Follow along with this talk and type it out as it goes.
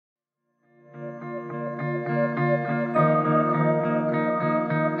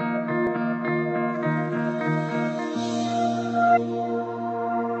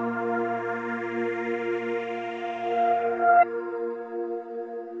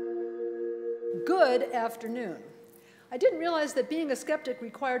Good afternoon. I didn't realize that being a skeptic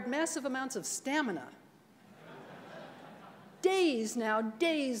required massive amounts of stamina. Days now,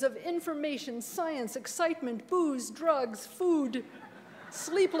 days of information, science, excitement, booze, drugs, food,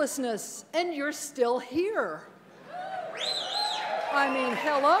 sleeplessness, and you're still here. I mean,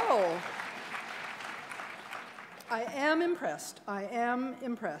 hello. I am impressed. I am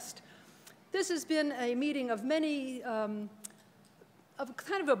impressed. This has been a meeting of many, of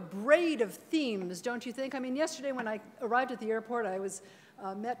kind of a braid of themes, don't you think? I mean, yesterday when I arrived at the airport, I was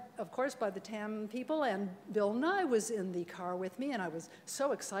met, of course, by the TAM people, and Bill Nye was in the car with me, and I was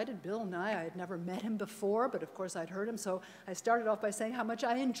so excited. Bill Nye, I had never met him before, but of course I'd heard him, so I started off by saying how much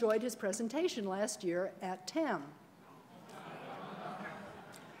I enjoyed his presentation last year at TAM.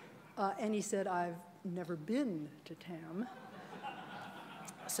 And he said, I've never been to TAM.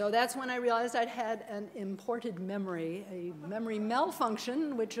 So that's when I realized I'd had an imported memory, a memory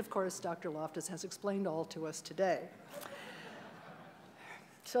malfunction, which of course Dr. Loftus has explained all to us today.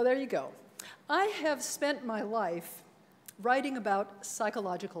 So there you go. I have spent my life writing about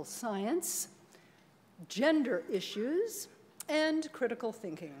psychological science, gender issues, and critical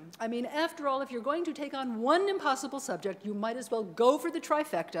thinking. I mean, after all, if you're going to take on one impossible subject, you might as well go for the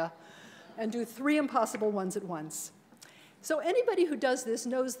trifecta and do 3 impossible ones at once. So anybody who does this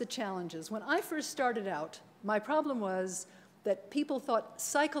knows the challenges. When I first started out, my problem was that people thought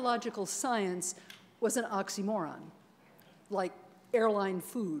psychological science was an oxymoron, like airline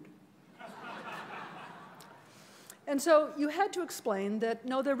food. And so you had to explain that,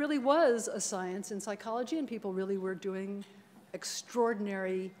 no, there really was a science in psychology, and people really were doing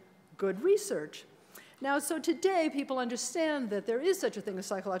extraordinary good research. Now, so today, people understand that there is such a thing as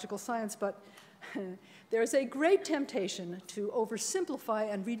psychological science, but there's a great temptation to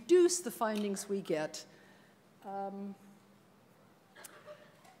oversimplify and reduce the findings we get,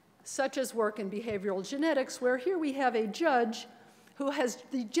 such as work in behavioral genetics, where here we have a judge who has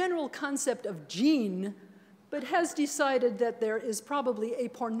the general concept of gene, but has decided that there is probably a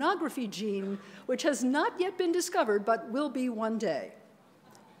pornography gene which has not yet been discovered, but will be one day.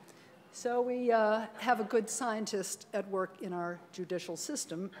 So we have a good scientist at work in our judicial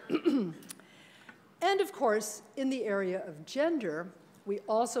system. And of course, in the area of gender, we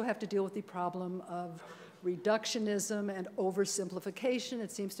also have to deal with the problem of reductionism and oversimplification.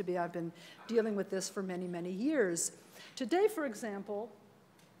 It seems to be I've been dealing with this for many, many years. Today, for example,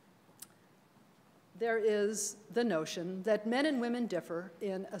 there is the notion that men and women differ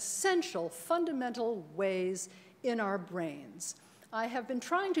in essential, fundamental ways in our brains. I have been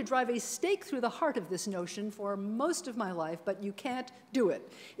trying to drive a stake through the heart of this notion for most of my life, but you can't do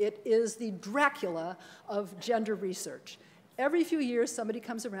it. It is the Dracula of gender research. Every few years, somebody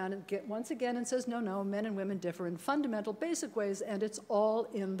comes around and once again and says, no, no, men and women differ in fundamental, basic ways, and it's all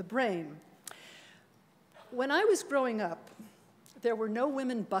in the brain. When I was growing up, there were no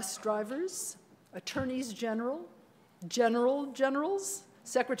women bus drivers, attorneys general, generals,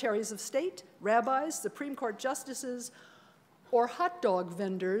 secretaries of state, rabbis, Supreme Court justices, or hot dog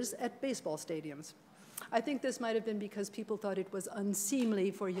vendors at baseball stadiums. I think this might have been because people thought it was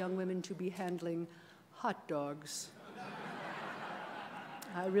unseemly for young women to be handling hot dogs.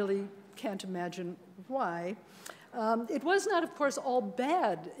 I really can't imagine why. It was not, of course, all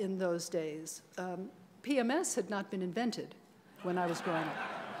bad in those days. PMS had not been invented when I was growing up.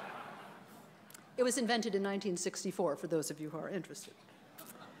 It was invented in 1964, for those of you who are interested.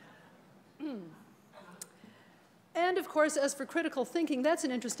 And of course, as for critical thinking, that's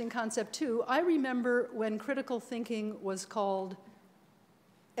an interesting concept too. I remember when critical thinking was called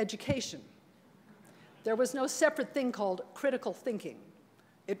education. There was no separate thing called critical thinking.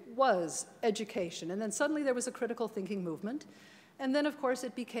 It was education. And then suddenly there was a critical thinking movement. And then, of course,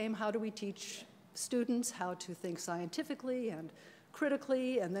 it became how do we teach students how to think scientifically and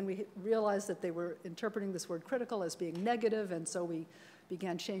critically. And then we realized that they were interpreting this word critical as being negative, and so we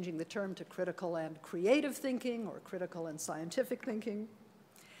began changing the term to critical and creative thinking, or critical and scientific thinking.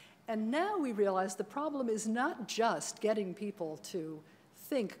 And now we realize the problem is not just getting people to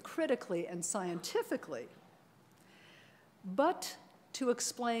think critically and scientifically, but to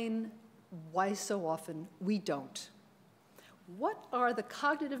explain why so often we don't. What are the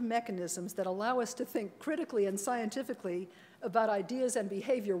cognitive mechanisms that allow us to think critically and scientifically about ideas and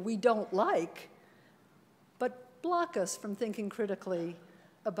behavior we don't like, but block us from thinking critically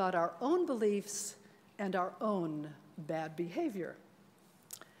about our own beliefs and our own bad behavior?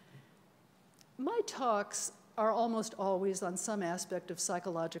 My talks are almost always on some aspect of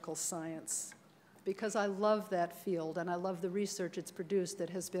psychological science, because I love that field and I love the research it's produced that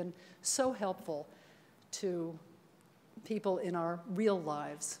has been so helpful to people in our real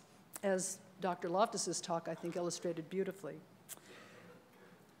lives, as Dr. Loftus's talk, I think, illustrated beautifully.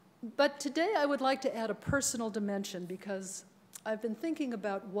 But today I would like to add a personal dimension because I've been thinking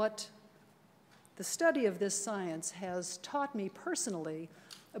about what the study of this science has taught me personally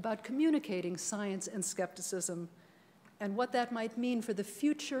about communicating science and skepticism and what that might mean for the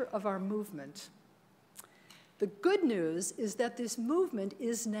future of our movement. The good news is that this movement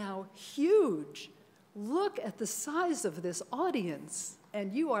is now huge. Look at the size of this audience,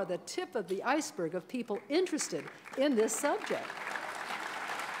 and you are the tip of the iceberg of people interested in this subject.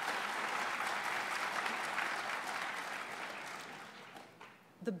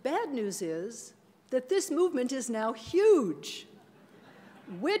 The bad news is that this movement is now huge,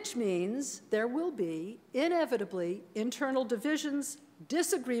 which means there will be, inevitably, internal divisions,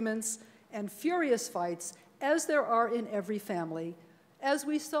 disagreements, and furious fights, as there are in every family, as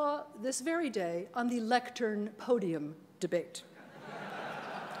we saw this very day on the lectern podium debate.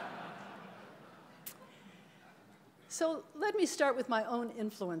 So let me start with my own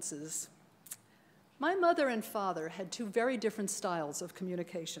influences. My mother and father had two very different styles of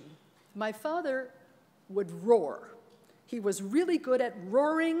communication. My father would roar. He was really good at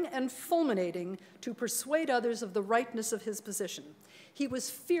roaring and fulminating to persuade others of the rightness of his position. He was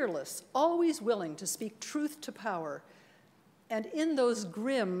fearless, always willing to speak truth to power. And in those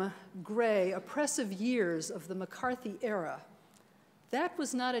grim, gray, oppressive years of the McCarthy era, that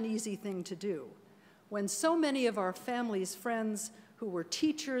was not an easy thing to do, when so many of our family's friends who were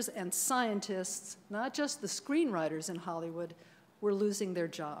teachers and scientists, not just the screenwriters in Hollywood, were losing their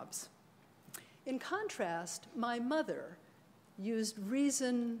jobs. In contrast, my mother used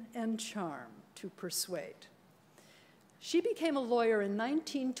reason and charm to persuade. She became a lawyer in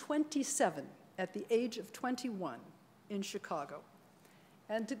 1927 at the age of 21 in Chicago.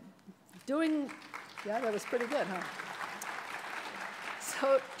 And yeah, that was pretty good, huh?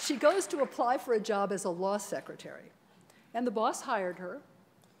 So she goes to apply for a job as a law secretary. And the boss hired her,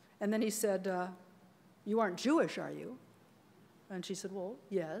 and then he said, "You aren't Jewish, are you?" And she said, "Well,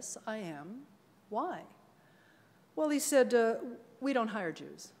 yes, I am. Why?" Well, he said, "We don't hire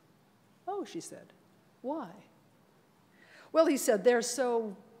Jews." "Oh," she said, "why?" Well, he said, "They're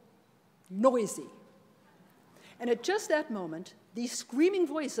so noisy." And at just that moment, the screaming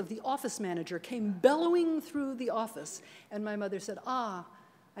voice of the office manager came bellowing through the office, and my mother said, "Ah,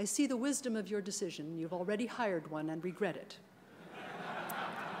 I see the wisdom of your decision. You've already hired one and regret it."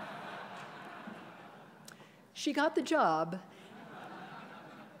 She got the job,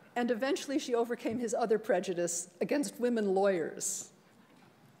 and eventually she overcame his other prejudice against women lawyers.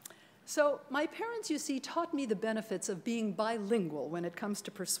 So my parents, you see, taught me the benefits of being bilingual when it comes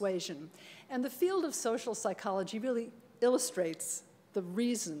to persuasion. And the field of social psychology really illustrates the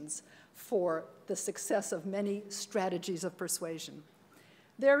reasons for the success of many strategies of persuasion.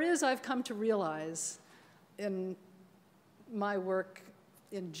 There is, I've come to realize in my work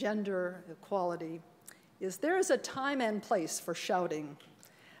in gender equality, is there is a time and place for shouting,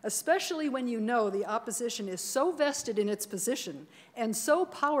 especially when you know the opposition is so vested in its position and so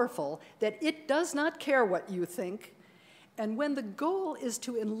powerful that it does not care what you think, and when the goal is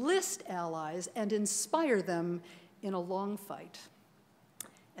to enlist allies and inspire them in a long fight.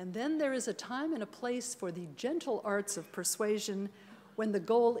 And then there is a time and a place for the gentle arts of persuasion when the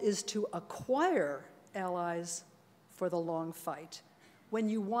goal is to acquire allies for the long fight, when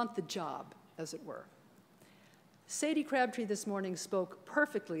you want the job, as it were. Sadie Crabtree this morning spoke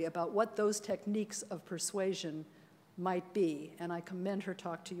perfectly about what those techniques of persuasion might be, and I commend her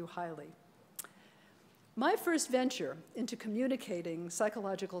talk to you highly. My first venture into communicating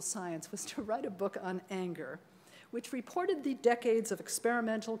psychological science was to write a book on anger, which reported the decades of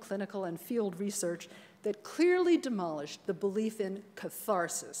experimental, clinical, and field research that clearly demolished the belief in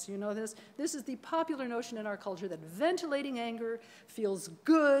catharsis. You know this? This is the popular notion in our culture that ventilating anger feels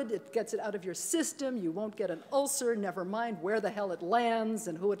good, it gets it out of your system, you won't get an ulcer, never mind where the hell it lands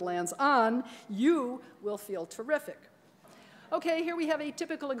and who it lands on, you will feel terrific. Okay, here we have a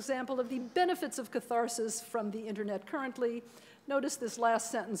typical example of the benefits of catharsis from the internet currently. Notice this last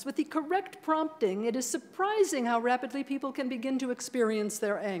sentence. With the correct prompting, it is surprising how rapidly people can begin to experience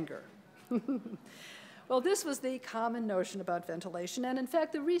their anger. Well, this was the common notion about ventilation, and in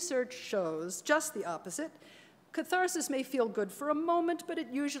fact, the research shows just the opposite. Catharsis may feel good for a moment, but it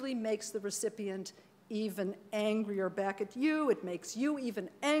usually makes the recipient even angrier back at you. It makes you even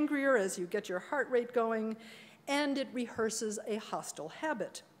angrier as you get your heart rate going, and it rehearses a hostile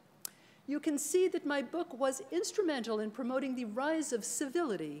habit. You can see that my book was instrumental in promoting the rise of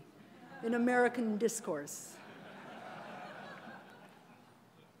civility in American discourse.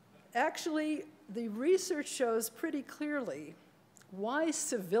 Actually, the research shows pretty clearly why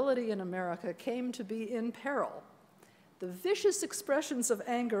civility in America came to be in peril. The vicious expressions of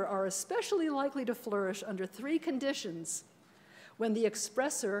anger are especially likely to flourish under 3 conditions: when the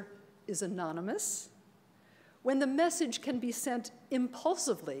expressor is anonymous, when the message can be sent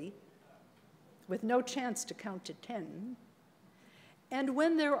impulsively with no chance to count to 10, and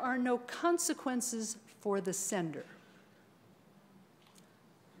when there are no consequences for the sender.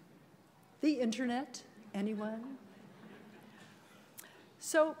 The internet, anyone?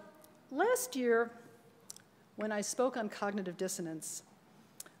 So last year, when I spoke on cognitive dissonance,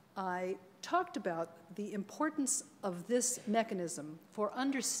 I talked about the importance of this mechanism for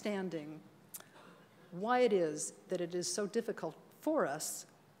understanding why it is that it is so difficult for us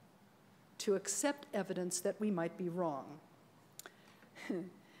to accept evidence that we might be wrong.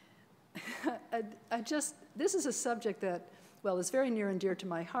 This is a subject that, well, is very near and dear to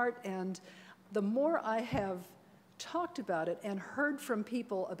my heart, and the more I have talked about it and heard from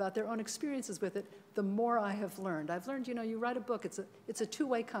people about their own experiences with it, the more I have learned. I've learned, you know, you write a book, it's a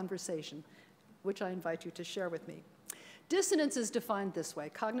two-way conversation, which I invite you to share with me. Dissonance is defined this way,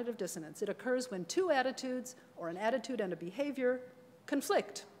 cognitive dissonance. It occurs when 2 attitudes, or an attitude and a behavior,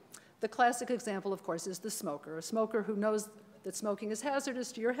 conflict. The classic example, of course, is the smoker, a smoker who knows that smoking is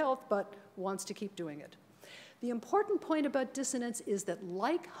hazardous to your health, but wants to keep doing it. The important point about dissonance is that,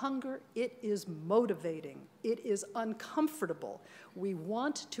 like hunger, it is motivating. It is uncomfortable. We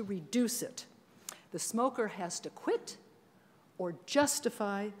want to reduce it. The smoker has to quit or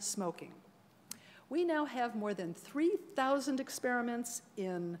justify smoking. We now have more than 3,000 experiments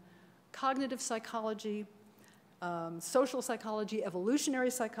in cognitive psychology, social psychology,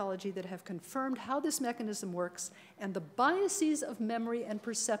 evolutionary psychology that have confirmed how this mechanism works and the biases of memory and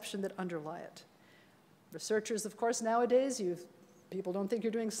perception that underlie it. Researchers, of course, nowadays, people don't think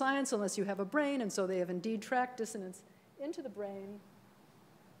you're doing science unless you have a brain, and so they have indeed tracked dissonance into the brain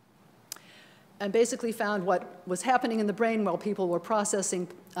and basically found what was happening in the brain while people were processing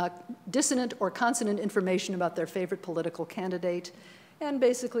dissonant or consonant information about their favorite political candidate. And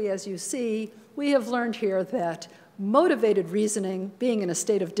basically, as you see, we have learned here that motivated reasoning, being in a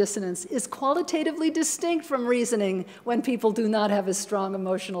state of dissonance, is qualitatively distinct from reasoning when people do not have a strong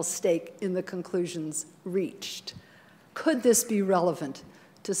emotional stake in the conclusions reached. Could this be relevant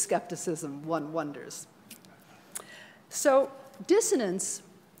to skepticism, one wonders? So dissonance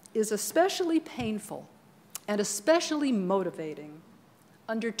is especially painful and especially motivating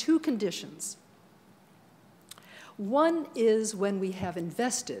under 2 conditions. One is when we have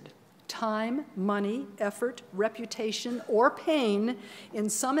invested time, money, effort, reputation, or pain in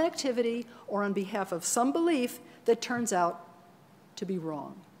some activity or on behalf of some belief that turns out to be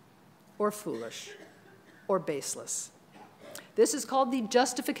wrong or foolish or baseless. This is called the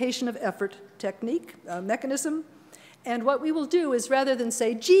justification of effort technique, mechanism. And what we will do is, rather than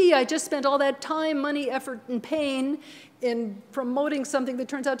say, gee, I just spent all that time, money, effort, and pain in promoting something that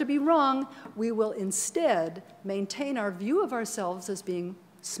turns out to be wrong, we will instead maintain our view of ourselves as being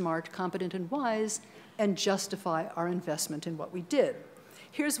smart, competent, and wise, and justify our investment in what we did.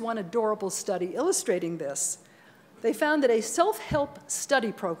 Here's one adorable study illustrating this. They found that a self-help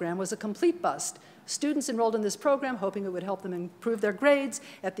study program was a complete bust. Students enrolled in this program hoping it would help them improve their grades.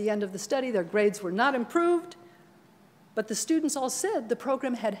 At the end of the study, their grades were not improved, but the students all said the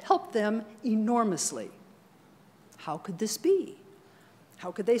program had helped them enormously. How could this be?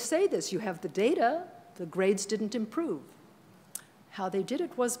 How could they say this? You have the data, the grades didn't improve. How they did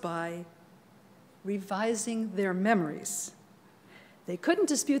it was by revising their memories. They couldn't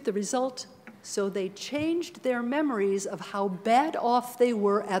dispute the result, so they changed their memories of how bad off they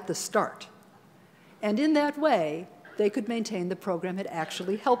were at the start. And in that way, they could maintain the program had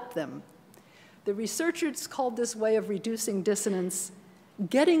actually helped them. The researchers called this way of reducing dissonance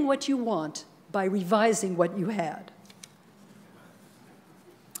getting what you want by revising what you had.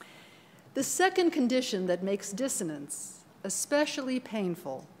 The second condition that makes dissonance especially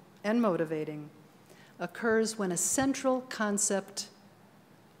painful and motivating occurs when a central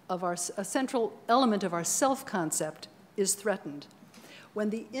element of our self-concept is threatened. When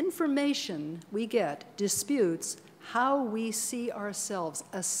the information we get disputes how we see ourselves,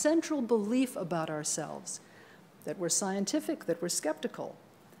 a central belief about ourselves, that we're scientific, that we're skeptical,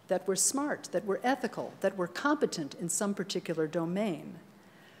 that we're smart, that we're ethical, that we're competent in some particular domain.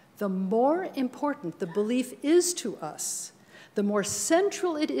 The more important the belief is to us, the more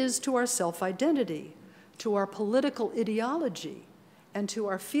central it is to our self-identity, to our political ideology, and to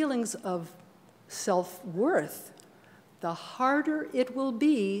our feelings of self-worth, the harder it will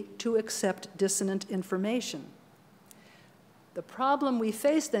be to accept dissonant information. The problem we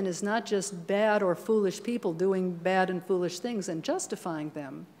face then is not just bad or foolish people doing bad and foolish things and justifying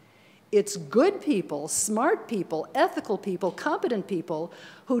them. It's good people, smart people, ethical people, competent people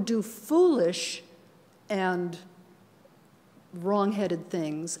who do foolish and wrong-headed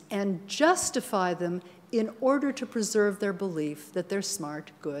things and justify them in order to preserve their belief that they're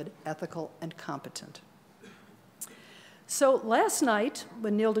smart, good, ethical, and competent. So last night,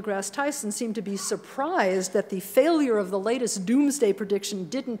 when Neil deGrasse Tyson seemed to be surprised that the failure of the latest doomsday prediction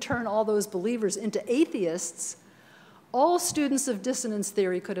didn't turn all those believers into atheists, all students of dissonance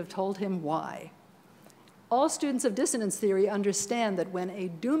theory could have told him why. All students of dissonance theory understand that when a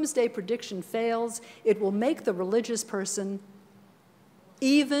doomsday prediction fails, it will make the religious person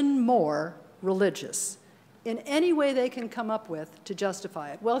even more religious in any way they can come up with to justify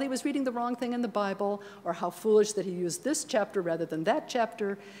it. Well, he was reading the wrong thing in the Bible, or how foolish that he used this chapter rather than that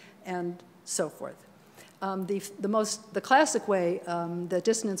chapter, and so forth. The classic way that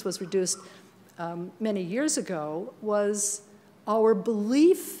dissonance was reduced many years ago was our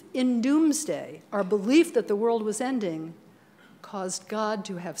belief in doomsday, our belief that the world was ending, caused God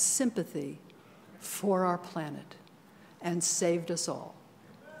to have sympathy for our planet and saved us all.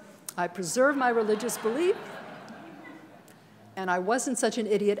 I preserved my religious belief, and I wasn't such an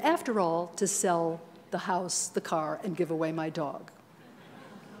idiot after all to sell the house, the car, and give away my dog.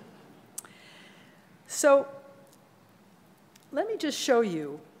 So let me just show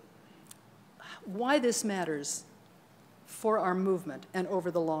you why this matters for our movement and over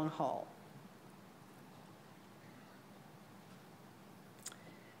the long haul.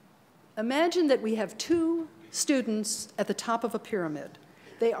 Imagine that we have two students at the top of a pyramid.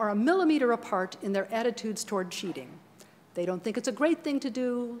 They are a millimeter apart in their attitudes toward cheating. They don't think it's a great thing to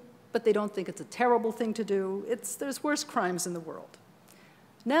do, but they don't think it's a terrible thing to do. There's worse crimes in the world.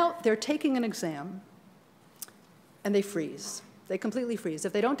 Now they're taking an exam, and they freeze. They completely freeze.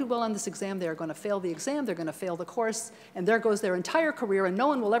 If they don't do well on this exam, they are going to fail the exam, they're going to fail the course, and there goes their entire career, and no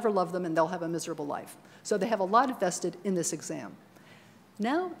one will ever love them, and they'll have a miserable life. So they have a lot invested in this exam.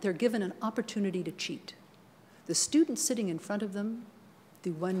 Now they're given an opportunity to cheat. The student sitting in front of them,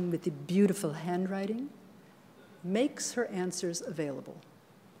 the one with the beautiful handwriting, makes her answers available.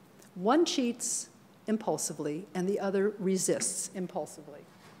 One cheats impulsively, and the other resists impulsively.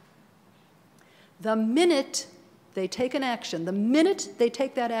 The minute they take an action, the minute they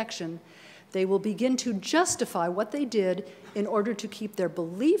take that action, they will begin to justify what they did in order to keep their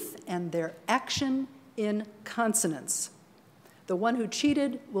belief and their action in consonance. The one who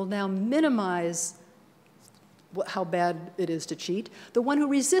cheated will now minimize how bad it is to cheat. The one who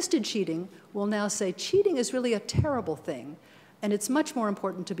resisted cheating will now say, cheating is really a terrible thing, and it's much more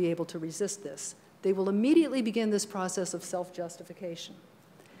important to be able to resist this. They will immediately begin this process of self-justification.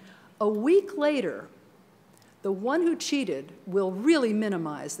 A week later, the one who cheated will really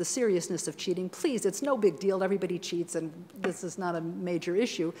minimize the seriousness of cheating. Please, it's no big deal. Everybody cheats, and this is not a major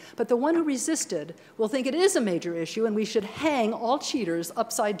issue. But the one who resisted will think it is a major issue, and we should hang all cheaters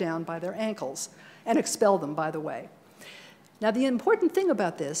upside down by their ankles and expel them, by the way. Now, the important thing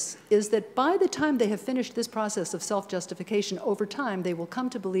about this is that by the time they have finished this process of self-justification, over time, they will come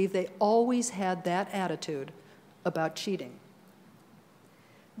to believe they always had that attitude about cheating.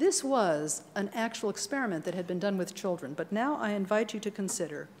 This was an actual experiment that had been done with children, but now I invite you to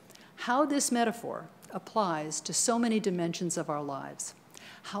consider how this metaphor applies to so many dimensions of our lives,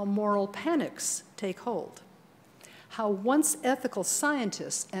 how moral panics take hold, how once ethical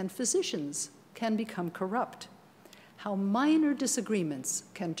scientists and physicians can become corrupt, how minor disagreements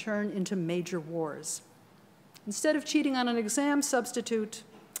can turn into major wars. Instead of cheating on an exam, substitute,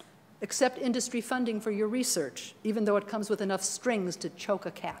 accept industry funding for your research, even though it comes with enough strings to choke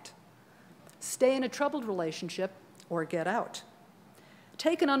a cat. Stay in a troubled relationship or get out.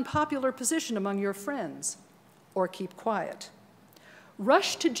 Take an unpopular position among your friends or keep quiet.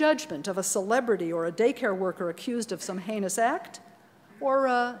 Rush to judgment of a celebrity or a daycare worker accused of some heinous act,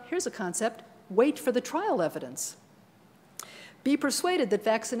 or here's a concept, wait for the trial evidence. Be persuaded that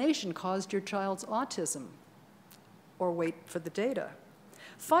vaccination caused your child's autism, or wait for the data.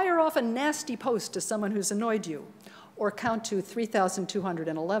 Fire off a nasty post to someone who's annoyed you, or count to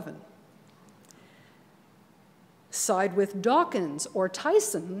 3,211. Side with Dawkins or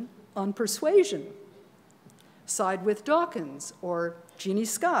Tyson on persuasion. Side with Dawkins or Jeannie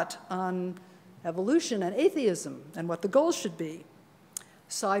Scott on evolution and atheism and what the goals should be.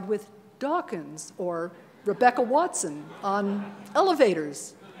 Side with Dawkins or Rebecca Watson on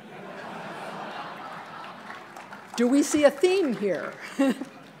elevators. Do we see a theme here?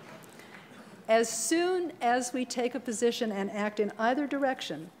 As soon as we take a position and act in either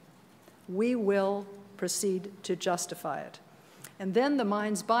direction, we will proceed to justify it. And then the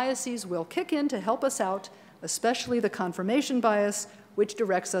mind's biases will kick in to help us out, especially the confirmation bias, which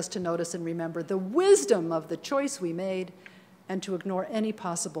directs us to notice and remember the wisdom of the choice we made and to ignore any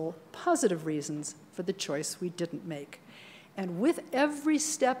possible positive reasons for the choice we didn't make. And with every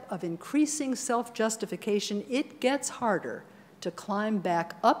step of increasing self-justification, it gets harder to climb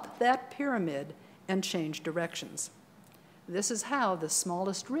back up that pyramid and change directions. This is how the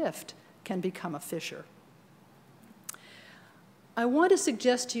smallest rift can become a fissure. I want to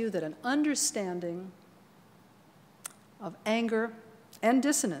suggest to you that an understanding of anger and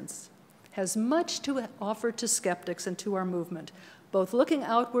dissonance has much to offer to skeptics and to our movement, both looking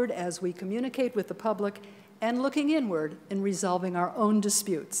outward as we communicate with the public and looking inward in resolving our own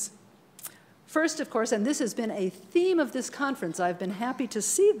disputes. First, of course, and this has been a theme of this conference, I've been happy to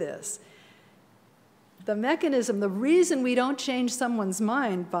see this, the mechanism, the reason we don't change someone's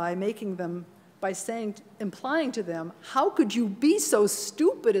mind by making them, by saying, implying to them, how could you be so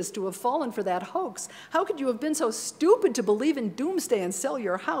stupid as to have fallen for that hoax? How could you have been so stupid to believe in doomsday and sell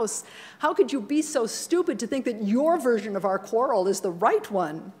your house? How could you be so stupid to think that your version of our quarrel is the right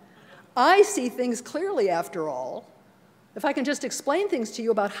one? I see things clearly, after all. If I can just explain things to you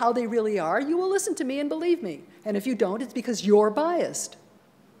about how they really are, you will listen to me and believe me. And if you don't, it's because you're biased.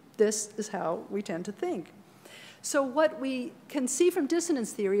 This is how we tend to think. So what we can see from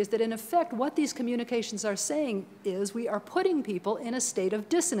dissonance theory is that, in effect, what these communications are saying is we are putting people in a state of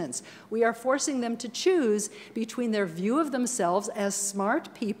dissonance. We are forcing them to choose between their view of themselves as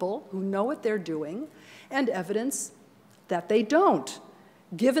smart people who know what they're doing and evidence that they don't.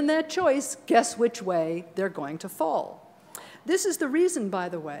 Given that choice, guess which way they're going to fall. This is the reason, by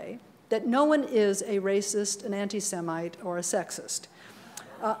the way, that no one is a racist, an anti-Semite, or a sexist.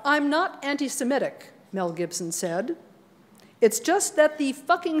 I'm not anti-Semitic, Mel Gibson said. It's just that the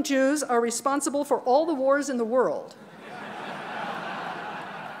fucking Jews are responsible for all the wars in the world.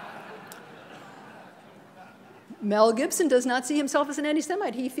 Mel Gibson does not see himself as an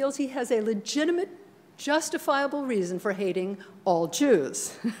anti-Semite. He feels he has a legitimate, justifiable reason for hating all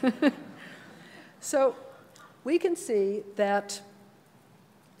Jews. So we can see that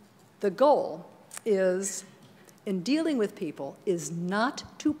the goal is, in dealing with people, is not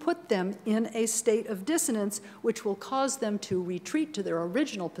to put them in a state of dissonance which will cause them to retreat to their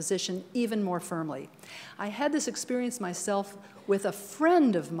original position even more firmly. I had this experience myself with a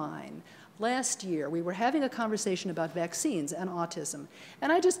friend of mine. Last year, we were having a conversation about vaccines and autism,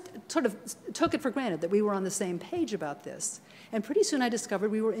 and I just sort of took it for granted that we were on the same page about this. And pretty soon I discovered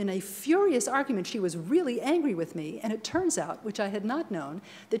we were in a furious argument. She was really angry with me, and it turns out, which I had not known,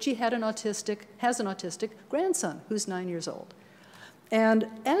 that she had has an autistic grandson who's 9 years old. And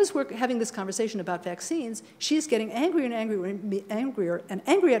as we're having this conversation about vaccines, she's getting angrier and angrier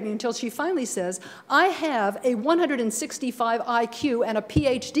at me until she finally says, I have a 165 IQ and a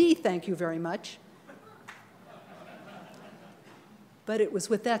Ph.D., thank you very much. But it was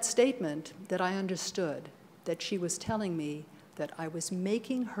with that statement that I understood that she was telling me that I was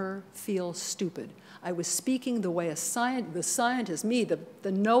making her feel stupid. I was speaking the way the scientist, me,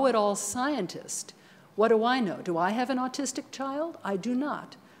 the know-it-all scientist. What do I know? Do I have an autistic child? I do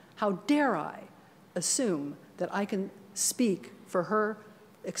not. How dare I assume that I can speak for her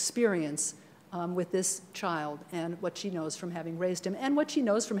experience with this child and what she knows from having raised him and what she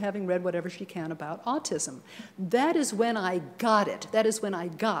knows from having read whatever she can about autism? That is when I got it. That is when I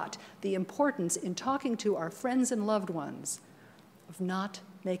got the importance in talking to our friends and loved ones of not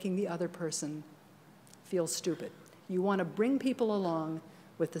making the other person feel stupid. You want to bring people along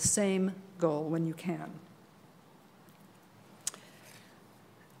with the same goal when you can.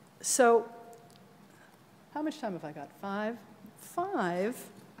 So, how much time have I got? 5? 5?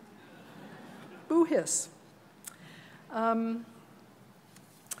 Boo hiss. Okay,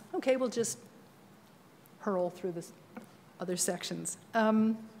 we'll just hurl through the other sections.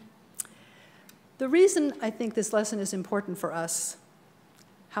 The reason I think this lesson is important for us,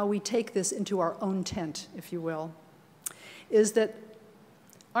 how we take this into our own tent, if you will, is that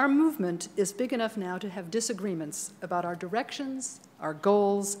our movement is big enough now to have disagreements about our directions, our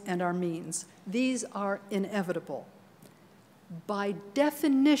goals, and our means. These are inevitable. By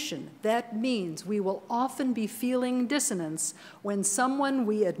definition, that means we will often be feeling dissonance when someone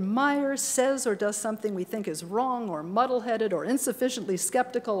we admire says or does something we think is wrong or muddle-headed or insufficiently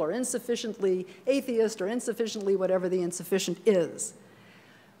skeptical or insufficiently atheist or insufficiently whatever the insufficient is.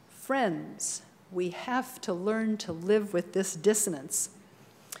 Friends, we have to learn to live with this dissonance.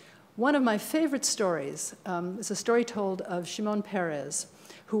 One of my favorite stories is a story told of Shimon Peres,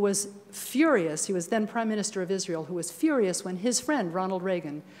 who was furious. He was then Prime Minister of Israel, who was furious when his friend, Ronald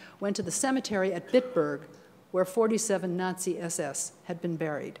Reagan, went to the cemetery at Bitburg where 47 Nazi SS had been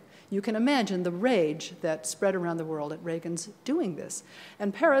buried. You can imagine the rage that spread around the world at Reagan's doing this.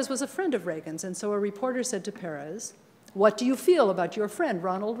 And Perez was a friend of Reagan's, and so a reporter said to Perez, "What do you feel about your friend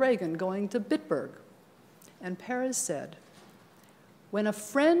Ronald Reagan going to Bitburg?" And Perez said, "When a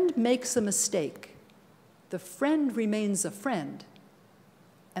friend makes a mistake, the friend remains a friend,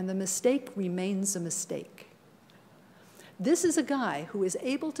 and the mistake remains a mistake." This is a guy who is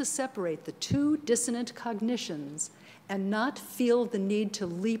able to separate the two dissonant cognitions and not feel the need to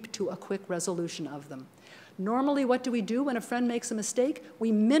leap to a quick resolution of them. Normally, what do we do when a friend makes a mistake?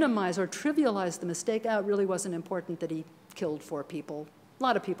 We minimize or trivialize the mistake. Oh, it really wasn't important that he killed 4 people. A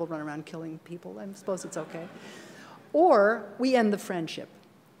lot of people run around killing people. I suppose it's okay. Or we end the friendship.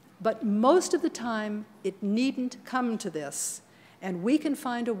 But most of the time, it needn't come to this, and we can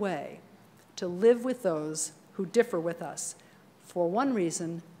find a way to live with those who differ with us. For one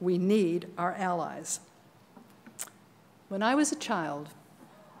reason, we need our allies. When I was a child,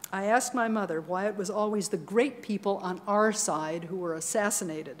 I asked my mother why it was always the great people on our side who were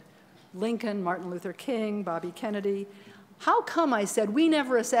assassinated. Lincoln, Martin Luther King, Bobby Kennedy. How come, I said, we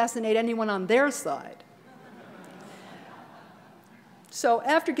never assassinate anyone on their side? So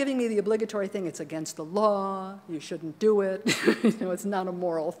after giving me the obligatory thing, it's against the law, you shouldn't do it, it's not a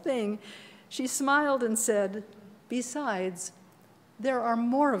moral thing, she smiled and said, "Besides, there are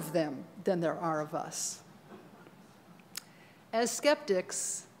more of them than there are of us." As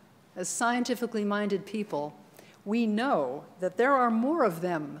skeptics, as scientifically minded people, we know that there are more of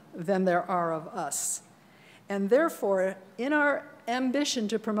them than there are of us. And therefore, in our ambition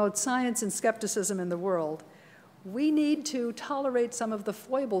to promote science and skepticism in the world, we need to tolerate some of the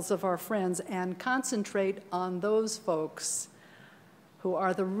foibles of our friends and concentrate on those folks who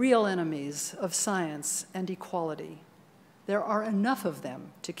are the real enemies of science and equality. There are enough of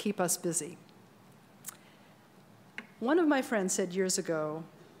them to keep us busy. One of my friends said years ago,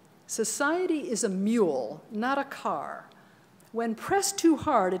 "Society is a mule, not a car. When pressed too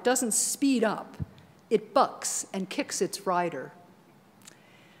hard, it doesn't speed up. It bucks and kicks its rider."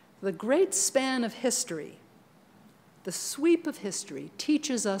 The great span of history, the sweep of history,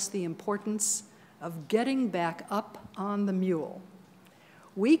 teaches us the importance of getting back up on the mule.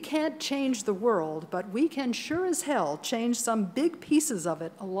 We can't change the world, but we can sure as hell change some big pieces of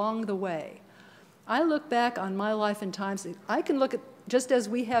it along the way. I look back on my life in times, I can look at, just as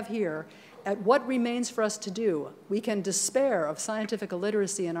we have here, at what remains for us to do. We can despair of scientific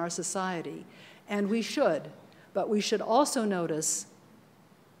illiteracy in our society, and we should, but we should also notice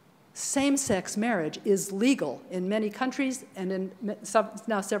same-sex marriage is legal in many countries and in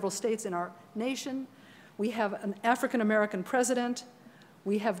now several states in our nation. We have an African-American president.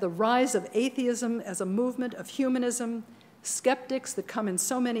 We have the rise of atheism as a movement of humanism, skeptics that come in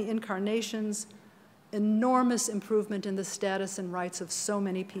so many incarnations, enormous improvement in the status and rights of so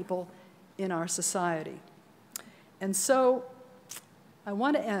many people in our society. And so I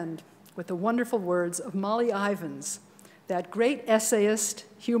want to end with the wonderful words of Molly Ivins, that great essayist,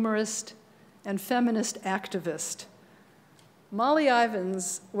 humorist, and feminist activist. Molly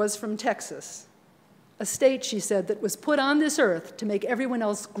Ivins was from Texas, a state, she said, that was put on this earth to make everyone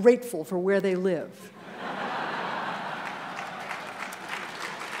else grateful for where they live.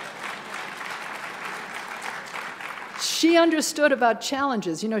 She understood about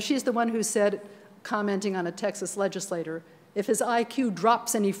challenges. You know, she's the one who said, commenting on a Texas legislator, "If his IQ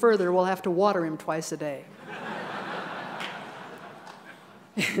drops any further, we'll have to water him twice a day."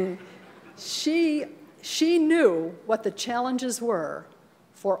 She knew what the challenges were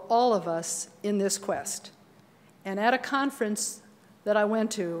for all of us in this quest. And at a conference that I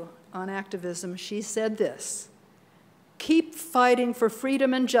went to on activism, she said this: "Keep fighting for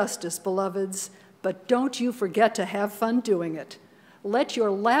freedom and justice, beloveds, but don't you forget to have fun doing it. Let your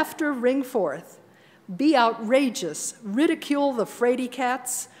laughter ring forth. Be outrageous, ridicule the fraidy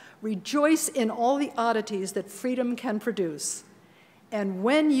cats, rejoice in all the oddities that freedom can produce. And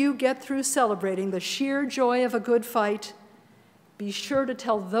when you get through celebrating the sheer joy of a good fight, be sure to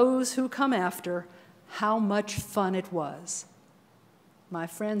tell those who come after how much fun it was." My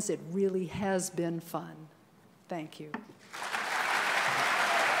friends, it really has been fun. Thank you.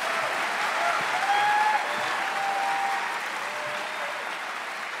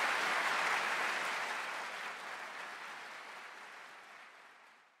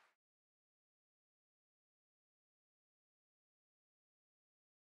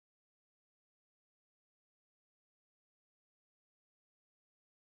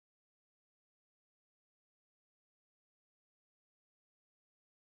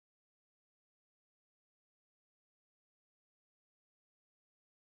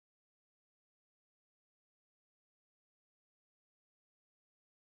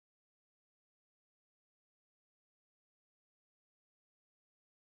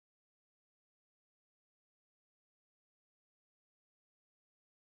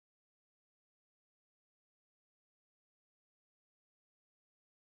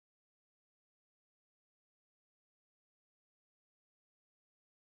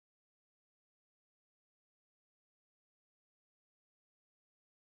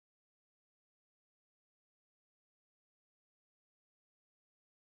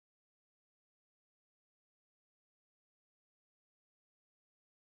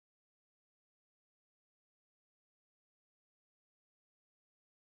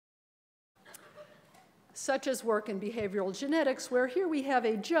 such as work in behavioral genetics, where here we have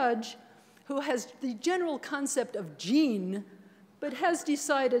a judge who has the general concept of gene, but has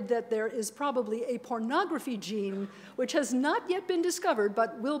decided that there is probably a pornography gene which has not yet been discovered,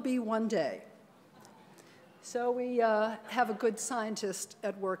 but will be one day. So we have a good scientist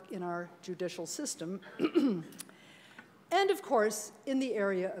at work in our judicial system. And of course, in the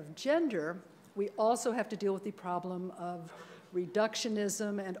area of gender, we also have to deal with the problem of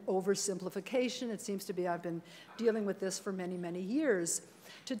reductionism and oversimplification. It seems to be I've been dealing with this for many, many years.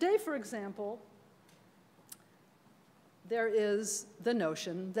 Today, for example, there is the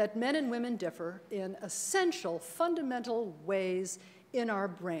notion that men and women differ in essential, fundamental ways in our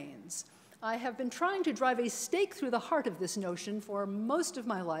brains. I have been trying to drive a stake through the heart of this notion for most of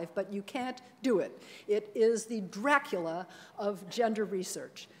my life, but you can't do it. It is the Dracula of gender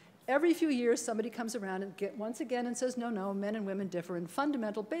research. Every few years, somebody comes around and once again and says, no, no, men and women differ in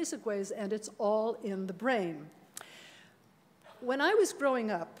fundamental, basic ways, and it's all in the brain. When I was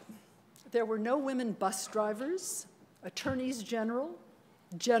growing up, there were no women bus drivers, attorneys general,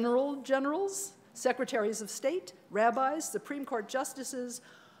 generals, secretaries of state, rabbis, Supreme Court justices,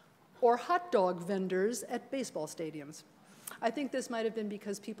 or hot dog vendors at baseball stadiums. I think this might have been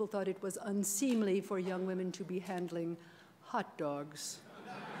because people thought it was unseemly for young women to be handling hot dogs.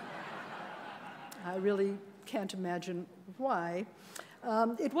 I really can't imagine why.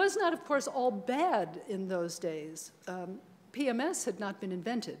 It was not, of course, all bad in those days. PMS had not been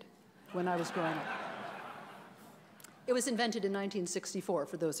invented when I was growing up. It was invented in 1964,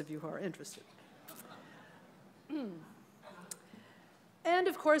 for those of you who are interested. And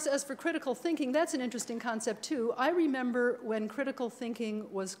of course, as for critical thinking, that's an interesting concept too. I remember when critical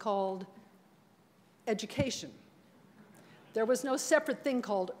thinking was called education. There was no separate thing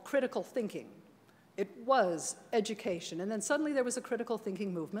called critical thinking. It was education. And then suddenly there was a critical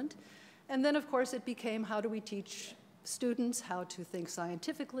thinking movement. And then, of course, it became how do we teach students how to think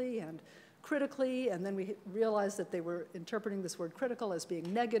scientifically and critically. And then we realized that they were interpreting this word critical as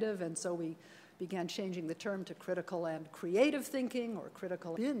being negative, and so we began changing the term to critical and creative thinking, or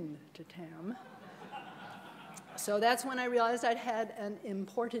critical in to TAM. So that's when I realized I'd had an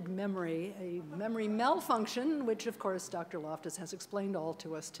imported memory, a memory malfunction, which of course Dr. Loftus has explained all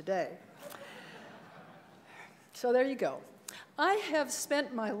to us today. So there you go. I have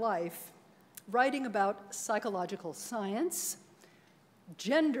spent my life writing about psychological science,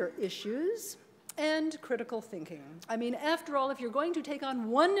 gender issues, and critical thinking. I mean, after all, if you're going to take on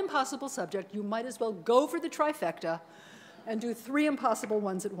one impossible subject, you might as well go for the trifecta and do 3 impossible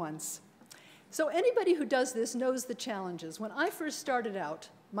ones at once. So anybody who does this knows the challenges. When I first started out,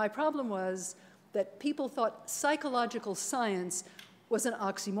 my problem was that people thought psychological science was an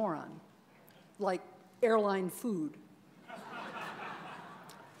oxymoron, like airline food.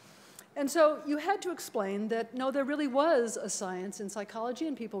 And so you had to explain that, no, there really was a science in psychology,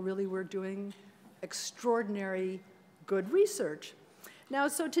 and people really were doing extraordinary good research. Now,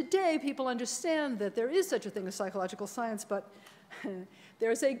 so today, people understand that there is such a thing as psychological science, but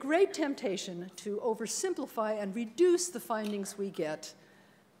there's a great temptation to oversimplify and reduce the findings we get.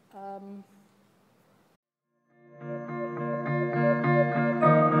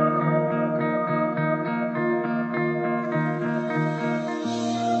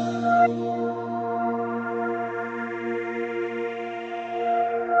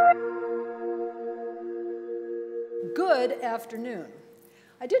 Good afternoon.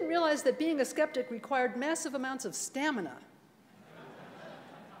 I didn't realize that being a skeptic required massive amounts of stamina.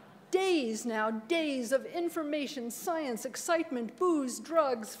 Days now, days of information, science, excitement, booze,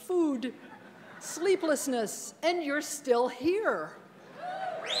 drugs, food, sleeplessness, and you're still here.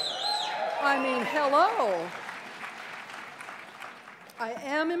 I mean, hello. I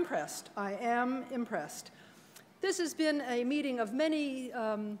am impressed. I am impressed. This has been a meeting of many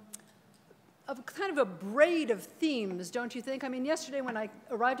of kind of a braid of themes, don't you think? I mean, yesterday when I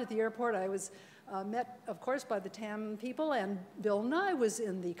arrived at the airport, I was met, of course, by the TAM people, and Bill Nye was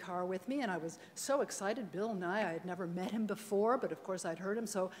in the car with me, and I was so excited. Bill Nye, I had never met him before, but of course I'd heard him,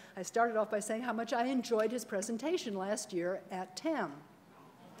 so I started off by saying how much I enjoyed his presentation last year at TAM.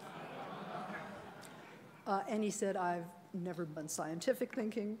 And he said, I've never done scientific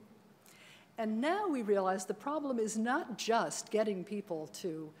thinking. And now we realize the problem is not just getting people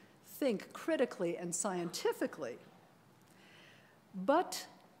to think critically and scientifically, but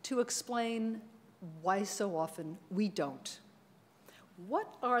to explain why so often we don't.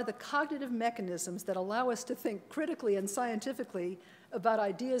 What are the cognitive mechanisms that allow us to think critically and scientifically about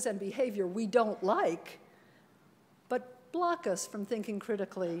ideas and behavior we don't like, but block us from thinking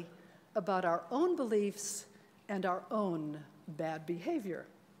critically about our own beliefs and our own bad behavior?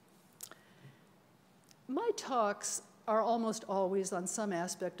 My talks are almost always on some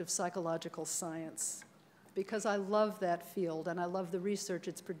aspect of psychological science, because I love that field and I love the research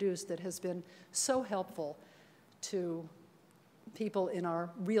it's produced that has been so helpful to people in our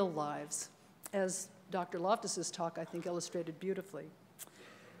real lives, as Dr. Loftus's talk, I think, illustrated beautifully.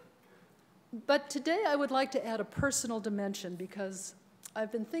 But today I would like to add a personal dimension, because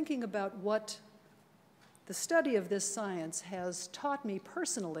I've been thinking about what the study of this science has taught me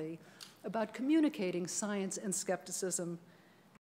personally about communicating science and skepticism